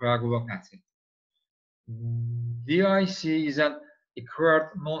conception coagulopathy. DIC is an acquired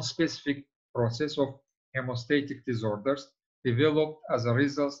non-specific process of hemostatic disorders developed as a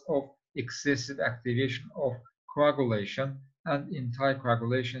result of excessive activation of coagulation and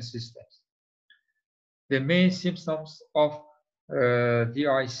anticoagulation systems. The main symptoms of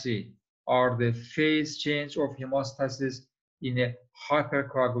DIC are the phase change of hemostasis in a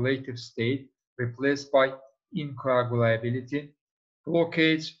hypercoagulative state replaced by incoagulability,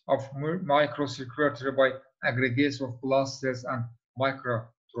 blockage of microcirculatory by aggregates of blood cells and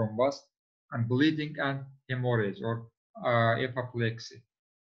microthrombus, and bleeding and hemorrhage or apoplexy.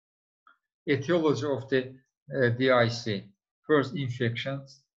 Etiology of the DIC. First,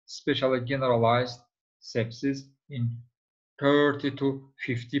 infections, especially generalized sepsis in 30 to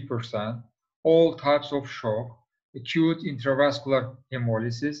 50%, all types of shock, acute intravascular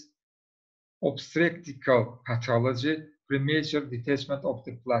hemolysis, obstetrical pathology, premature detachment of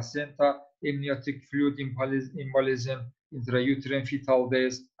the placenta, amniotic fluid embolism, intrauterine fetal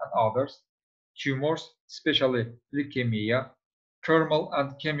death, and others, tumors, especially leukemia, thermal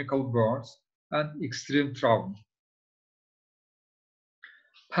and chemical burns, and extreme trauma.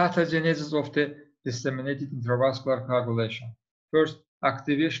 Pathogenesis of the disseminated intravascular coagulation. First,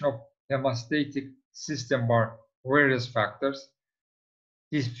 activation of hemostatic system by various factors,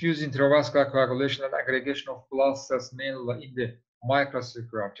 diffuse intravascular coagulation and aggregation of blood cells mainly in the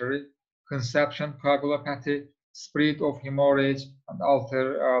microcirculatory, conception coagulopathy, spread of hemorrhage, and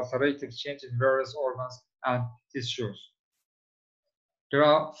alterative change in various organs and tissues. There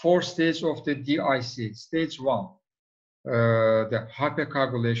are 4 stages of the DIC. Stage 1, the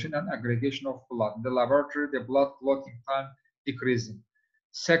hypercoagulation and aggregation of blood. In the laboratory, the blood clotting time decreasing.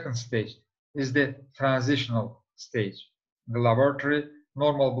 Second stage is the transitional stage. In the laboratory,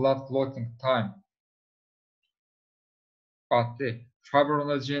 normal blood clotting time, but the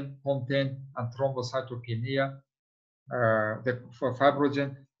fibrinogen content and thrombocytopenia, the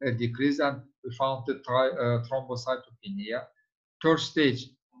fibrogen decreased, and we found the thrombocytopenia. Third stage,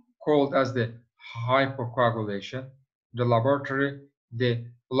 called as the hypocoagulation. In the laboratory, the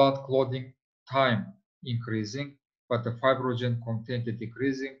blood clotting time increasing, but the fibrogen content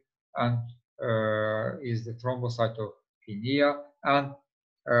decreasing, and is the thrombocytopenia. And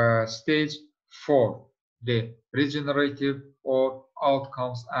stage 4, the regenerative or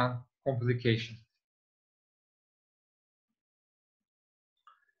outcomes and complications.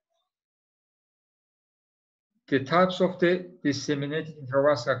 The types of the disseminated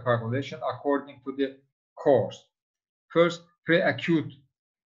intravascular coagulation according to the course. First, pre-acute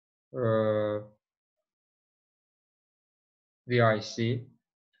DIC.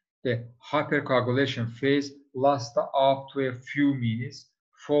 The hypercoagulation phase lasts up to a few minutes,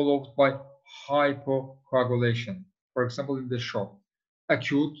 followed by hypocoagulation. For example, in the shock.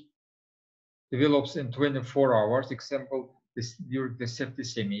 Acute develops in 24 hours, example during the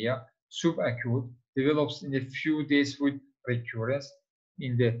septicemia. Subacute develops in a few days with recurrence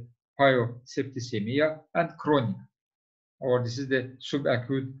in the pyosepticemia, and chronic, or this is the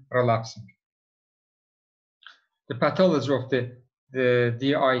subacute relapsing. The pathology of the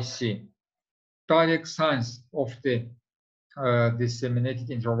DIC. Direct signs of the disseminated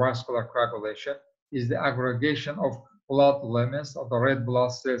intravascular coagulation is the aggregation of blood elements of the red blood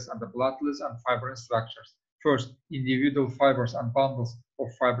cells and the platelets and fibrin structures. First, individual fibers and bundles of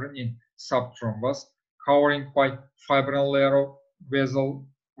fibrin in subthrombus, covering by fibrin layer, vessel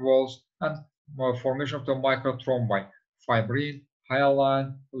walls, and formation of the microthrombi, fibrin,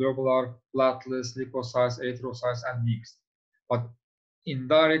 hyaline, globular, platelets, leukocytes, erythrocytes, and mixed. But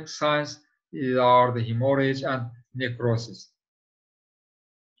indirect signs are the hemorrhage and necrosis.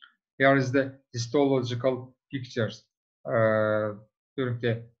 Here is the histological pictures during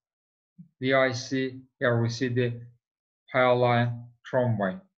the DIC. Here we see the hyaline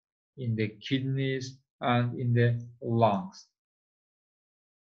thrombi in the kidneys and in the lungs.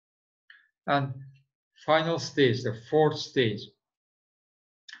 And final stage, the fourth stage,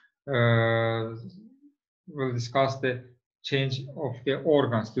 we'll discuss the change of the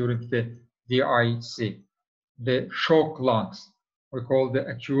organs during the DIC. The shock lungs, we call the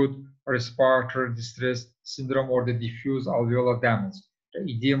acute respiratory distress syndrome or the diffuse alveolar damage. The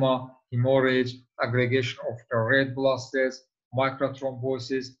edema, hemorrhage, aggregation of the red blood cells,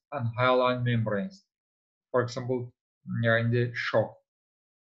 microthrombosis, and hyaline membranes. For example, in the shock.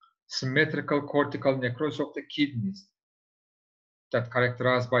 Symmetrical cortical necrosis of the kidneys, that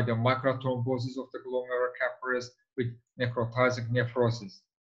characterized by the microthrombosis of the glomerular capillaries with necrotizing nephrosis.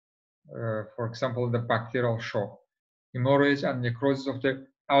 For example, the bacterial shock. Hemorrhage and necrosis of the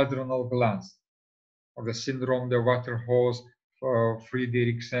adrenal glands, or the syndrome, the water hose,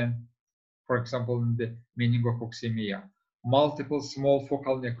 Friedrichsen, for example, in the meningococcemia. Multiple small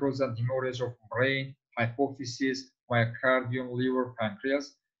focal necrosis and hemorrhage of brain, hypophysis, myocardium, liver,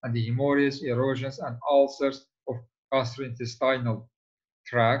 pancreas, and the hemorrhage, erosions, and ulcers of gastrointestinal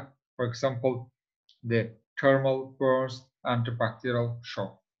tract, for example, the thermal burns and the bacterial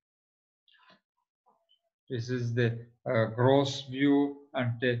shock. This is the gross view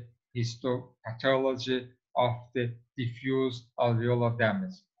and the histopathology of the diffuse alveolar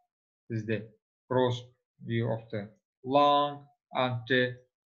damage. This is the gross view of the lung and the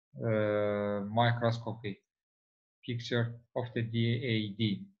microscopic picture of the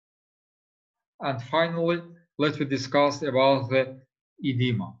DAD. And finally, let's discuss about the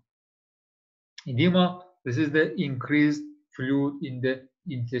edema. Edema, this is the increased fluid in the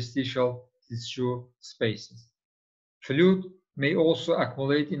interstitial tissue spaces. Fluid may also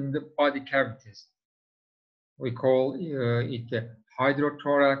accumulate in the body cavities. We call it the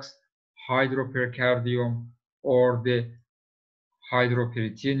hydrothorax, hydropericardium, or the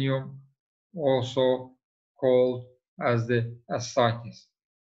hydroperitoneum, also called as the ascites.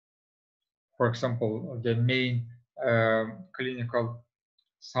 For example, the main clinical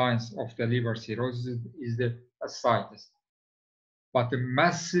signs of the liver cirrhosis is the ascites. But the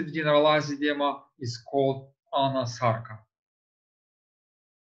massive generalized edema is called anasarca.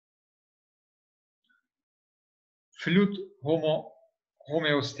 Fluid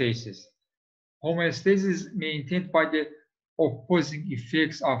homeostasis. Homeostasis is maintained by the opposing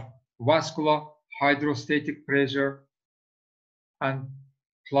effects of vascular hydrostatic pressure and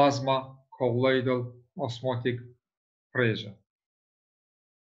plasma colloidal osmotic pressure.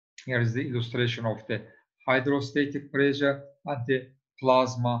 Here is the illustration of the hydrostatic pressure and the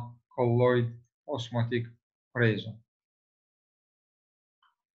plasma colloid osmotic pressure.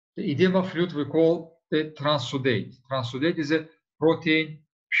 The edema fluid we call the transudate. Transudate is a protein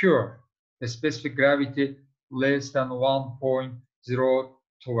pure, a specific gravity less than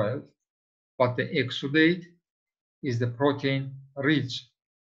 1.012, but the exudate is the protein rich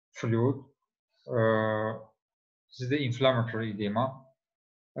fluid. This is the inflammatory edema.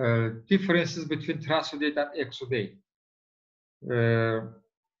 Differences between transudate and exudate.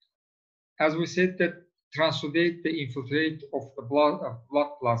 As we said, that transudate the infiltrate of the blood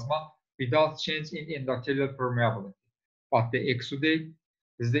plasma without change in endothelial permeability. But the exudate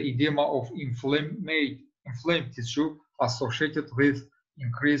is the edema of inflamed tissue associated with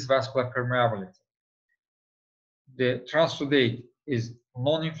increased vascular permeability. The transudate is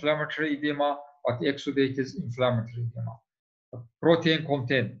non-inflammatory edema, but the exudate is inflammatory edema. The protein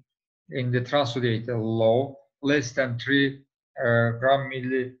content in the transudate low, less than 3 gram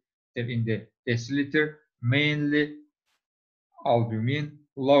milliliter in the deciliter, mainly albumin,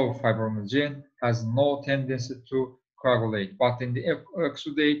 low fibrinogen, has no tendency to coagulate, but in the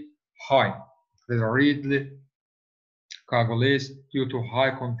exudate, high. They readily coagulates due to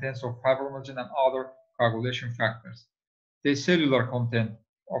high contents of fibrinogen and other coagulation factors. The cellular content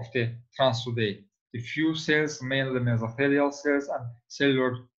of the transudate, diffuse cells, mainly mesothelial cells and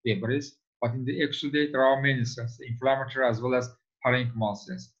cellular debris, but in the exudate there are many cells, inflammatory as well as parenchymal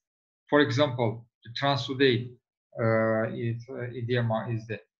cells. For example, the transudate edema is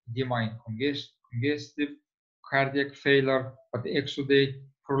the edema in congestive cardiac failure, but the exudate,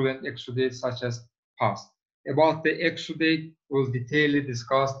 purulent exudate such as pus. About the exudate, we'll detailedly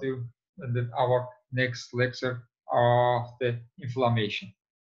discuss in our next lecture of the inflammation.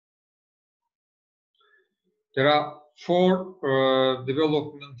 There are 4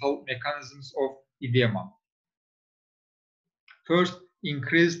 developmental mechanisms of edema. First,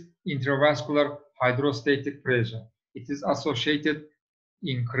 increased intravascular hydrostatic pressure. It is associated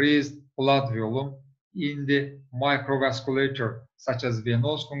increased blood volume in the microvasculature, such as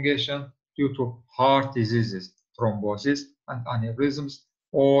venous congestion due to heart diseases, thrombosis, and aneurysms,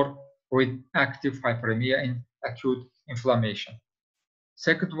 or with active hyperemia in acute inflammation.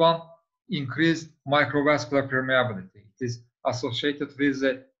 Second one, increased microvascular permeability. It is associated with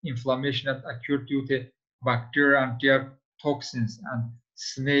the inflammation and acute due to bacteria and their toxins, and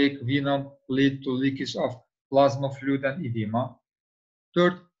snake venom lead to leakage of plasma fluid and edema.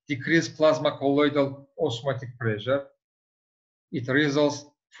 Third, decreased plasma colloidal osmotic pressure. It results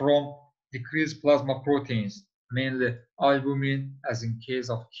from decreased plasma proteins, mainly albumin, as in case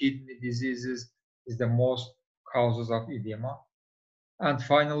of kidney diseases, is the most causes of edema. And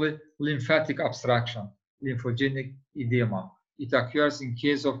finally, lymphatic obstruction, lymphogenic edema. It occurs in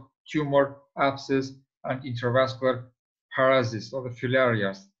case of tumor, abscess, and intravascular paralysis or the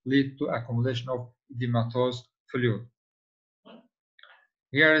filarias, lead to accumulation of edematous fluid.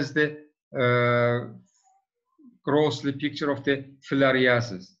 Here is the grossly picture of the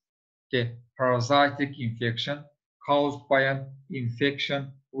filariasis, the parasitic infection caused by an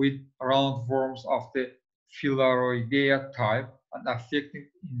infection with roundworms of the Filaroidea type and affecting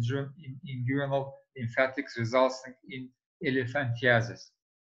inguinal lymphatics, resulting in elephantiasis.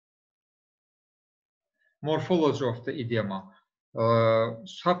 Morphology of the edema.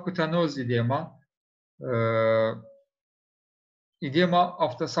 Subcutaneous edema. Edema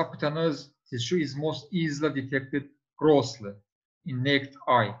of the subcutaneous tissue is most easily detected grossly in naked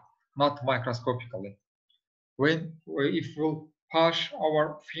eye, not microscopically. If we'll push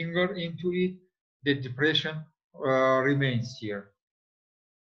our finger into it, the depression remains here.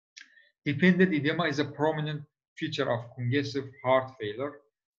 Dependent edema is a prominent feature of congestive heart failure.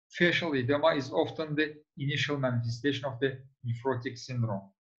 Facial edema is often the initial manifestation of the nephrotic syndrome.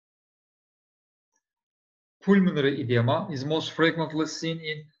 Pulmonary edema is most frequently seen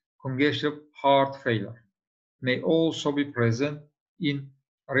in congestive heart failure. May also be present in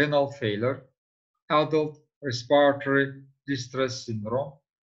renal failure, adult respiratory distress syndrome,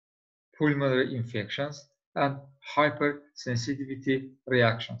 pulmonary infections, and hypersensitivity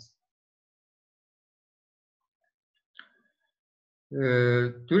reactions.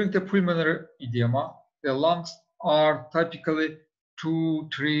 During the pulmonary edema, the lungs are typically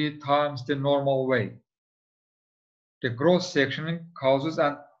 2-3 times the normal weight. The gross sectioning causes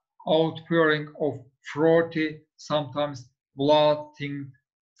an outpouring of frothy, sometimes blood-tinged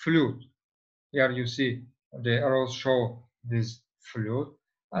fluid. Here you see the arrows show this fluid,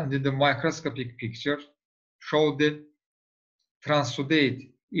 and in the microscopic picture show the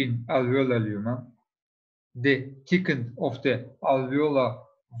transudate in alveolar lumen, the thickening of the alveolar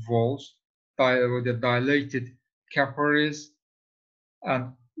walls, the dilated capillaries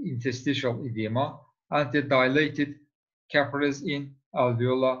and interstitial edema, and the dilated capillaries in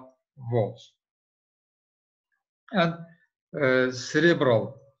alveolar walls. And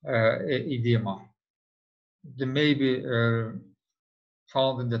cerebral edema. They may be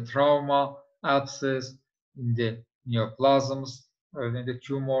found in the trauma, abscess, in the neoplasms, in the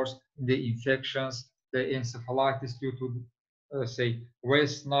tumors, in the infections, the encephalitis due to, say,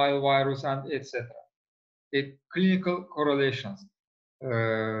 West Nile virus, and etc. The clinical correlations.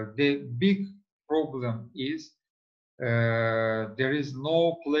 The big problem is there is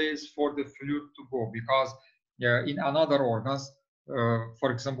no place for the fluid to go, because in another organs,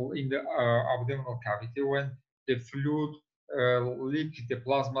 for example, in the abdominal cavity, when the fluid leak, the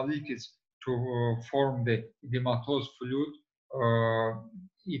plasma leakage to form the edematous fluid,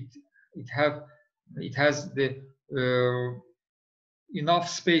 it has the enough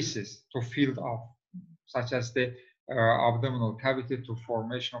spaces to fill up, such as the abdominal cavity to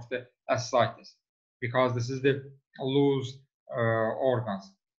formation of the ascites, because this is the loose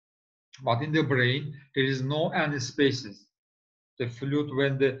organs. But in the brain, there is no any spaces. The fluid,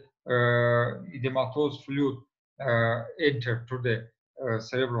 when the edematous fluid enter to the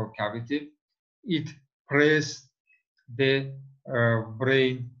cerebral cavity, it presses the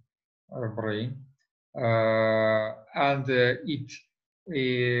brain, and it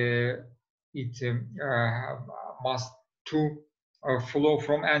must to flow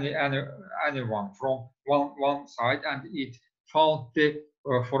from anyone from one side, and it found the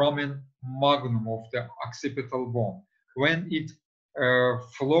foramen magnum of the occipital bone. When it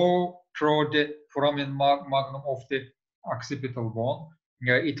flow through the foramen magnum of the occipital bone,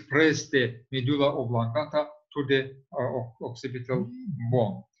 it pressed the medulla oblongata to the occipital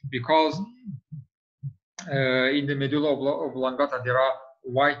bone, because In the medulla oblongata, there are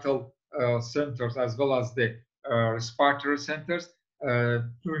vital centers as well as the respiratory centers.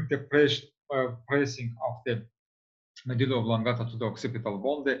 During the pressing of the medulla oblongata to the occipital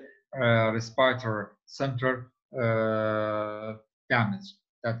bone, the respiratory center damage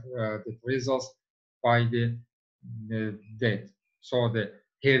that results by the death. So the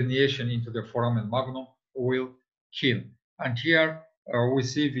herniation into the foramen magnum will kill. And here we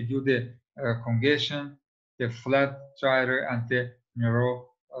see we do the congestion, the flat gyre, and the neuro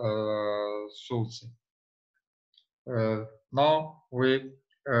sulci. Now we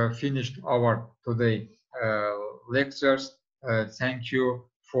finished our today lectures. Thank you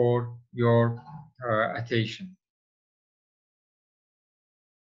for your attention.